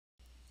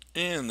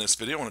In this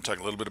video, I want to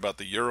talk a little bit about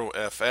the Euro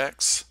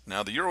FX.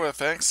 Now, the Euro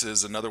FX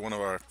is another one of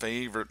our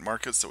favorite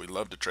markets that we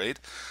love to trade.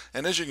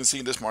 And as you can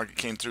see, this market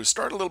came through,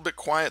 started a little bit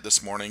quiet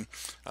this morning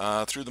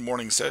through the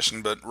morning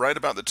session, but right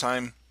about the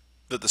time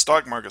that the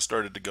stock market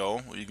started to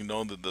go, you can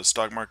know that the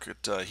stock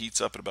market heats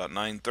up at about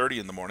 9:30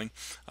 in the morning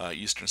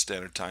Eastern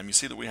Standard Time. You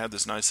see that we had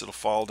this nice little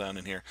fall down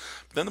in here.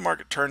 But then the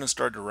market turned and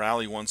started to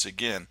rally once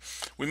again.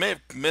 We may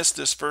have missed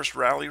this first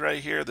rally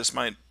right here. This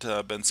might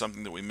have been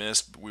something that we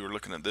missed. We were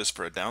looking at this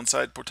for a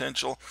downside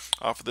potential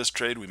off of this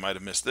trade. We might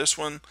have missed this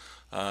one.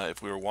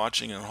 If we were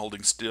watching and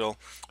holding still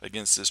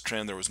against this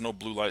trend, there was no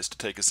blue lights to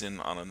take us in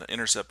on an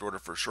intercept order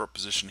for a short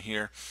position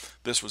here.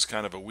 This was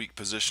kind of a weak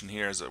position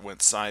here as it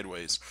went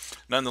sideways.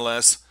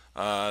 Nonetheless,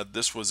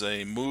 this was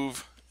a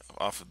move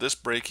off of this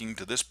breaking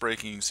to this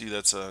breaking. You can see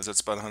that's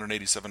about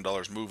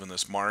 $187 move in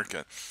this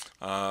market.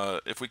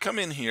 If we come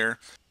in here,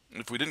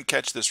 if we didn't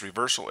catch this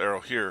reversal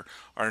arrow here,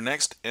 our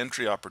next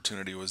entry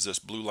opportunity was this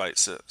blue light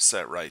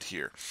set right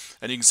here.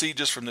 And you can see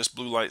just from this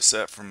blue light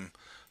set from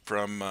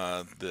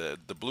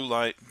the blue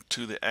light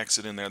to the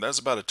exit in there, that's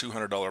about a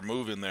 $200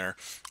 move in there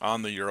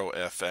on the Euro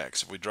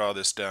FX. If we draw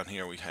this down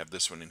here, we have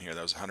this one in here,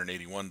 that was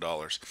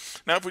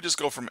 $181. Now if we just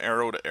go from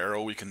arrow to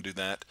arrow, we can do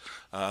that.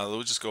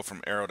 We'll just go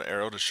from arrow to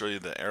arrow to show you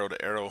the arrow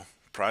to arrow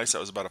price. That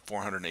was about a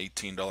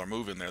 $418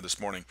 move in there this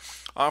morning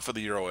off of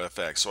the Euro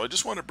FX. So I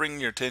just want to bring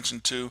your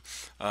attention to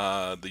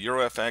the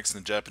Euro FX and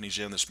the Japanese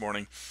yen this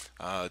morning.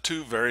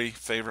 Two very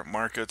favorite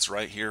markets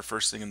right here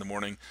first thing in the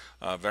morning,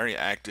 very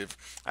active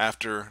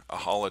after a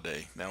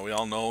holiday. Now we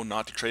all know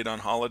not to trade on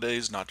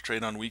holidays, not to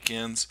trade on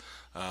weekends.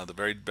 The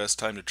very best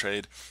time to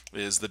trade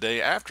is the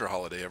day after a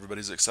holiday.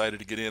 Everybody's excited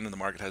to get in and the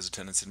market has a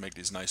tendency to make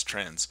these nice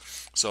trends.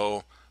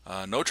 So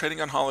no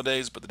trading on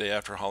holidays, but the day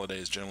after a holiday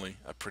is generally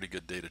a pretty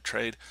good day to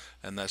trade.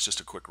 And that's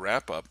just a quick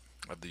wrap up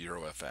of the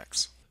Euro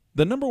FX.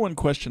 The number one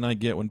question I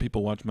get when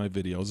people watch my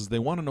videos is they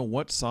want to know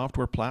what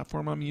software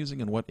platform I'm using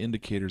and what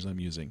indicators I'm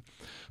using.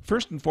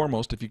 First and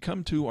foremost, if you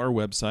come to our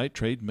website,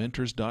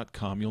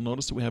 tradementors.com, you'll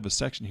notice that we have a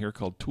section here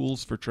called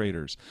Tools for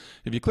Traders.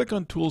 If you click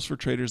on Tools for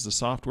Traders, the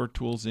software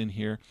tools in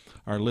here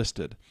are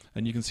listed.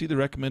 And you can see the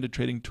recommended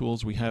trading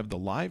tools. We have the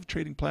live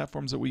trading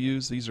platforms that we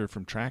use. These are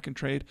from Track and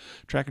Trade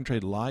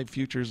Live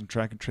Futures, and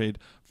Track and Trade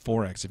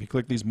Forex. If you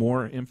click these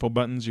more info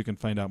buttons, you can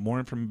find out more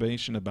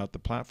information about the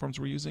platforms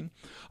we're using.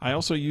 I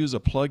also use a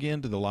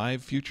plug-in to the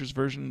live futures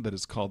version that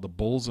is called the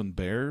Bulls and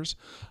Bears.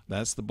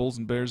 That's the Bulls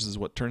and Bears is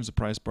what turns the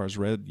price bars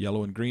red,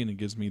 yellow, and green and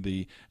gives me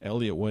the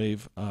Elliott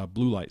wave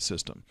blue light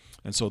system.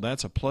 And so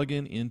that's a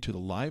plug-in into the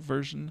live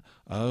version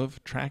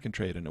of Track and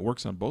Trade, and it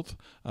works on both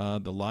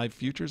the live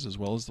futures as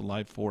well as the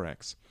live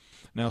Forex.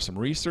 Now, some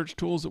research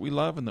tools that we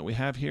love and that we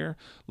have here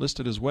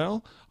listed as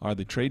well are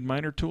the Trade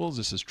Miner tools.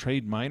 This is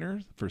Trade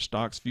Miner for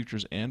stocks,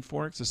 futures, and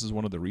Forex. This is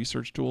one of the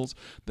research tools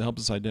that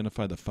helps us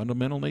identify the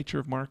fundamental nature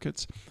of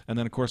markets. And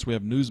then, of course, we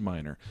have News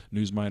Miner.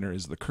 News Miner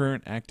is the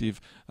current active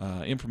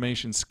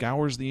information,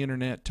 scours the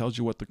internet, tells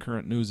you what the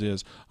current news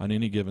is on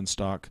any given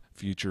stock,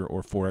 future,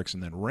 or Forex,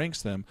 and then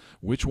ranks them,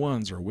 which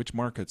ones or which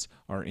markets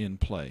are in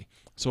play.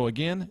 So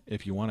again,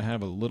 if you want to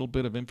have a little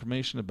bit of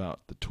information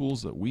about the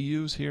tools that we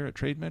use here at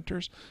Trade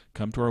Mentors,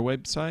 come to our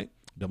website,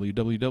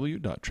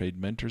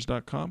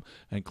 www.tradementors.com,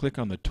 and click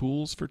on the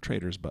Tools for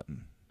Traders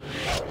button.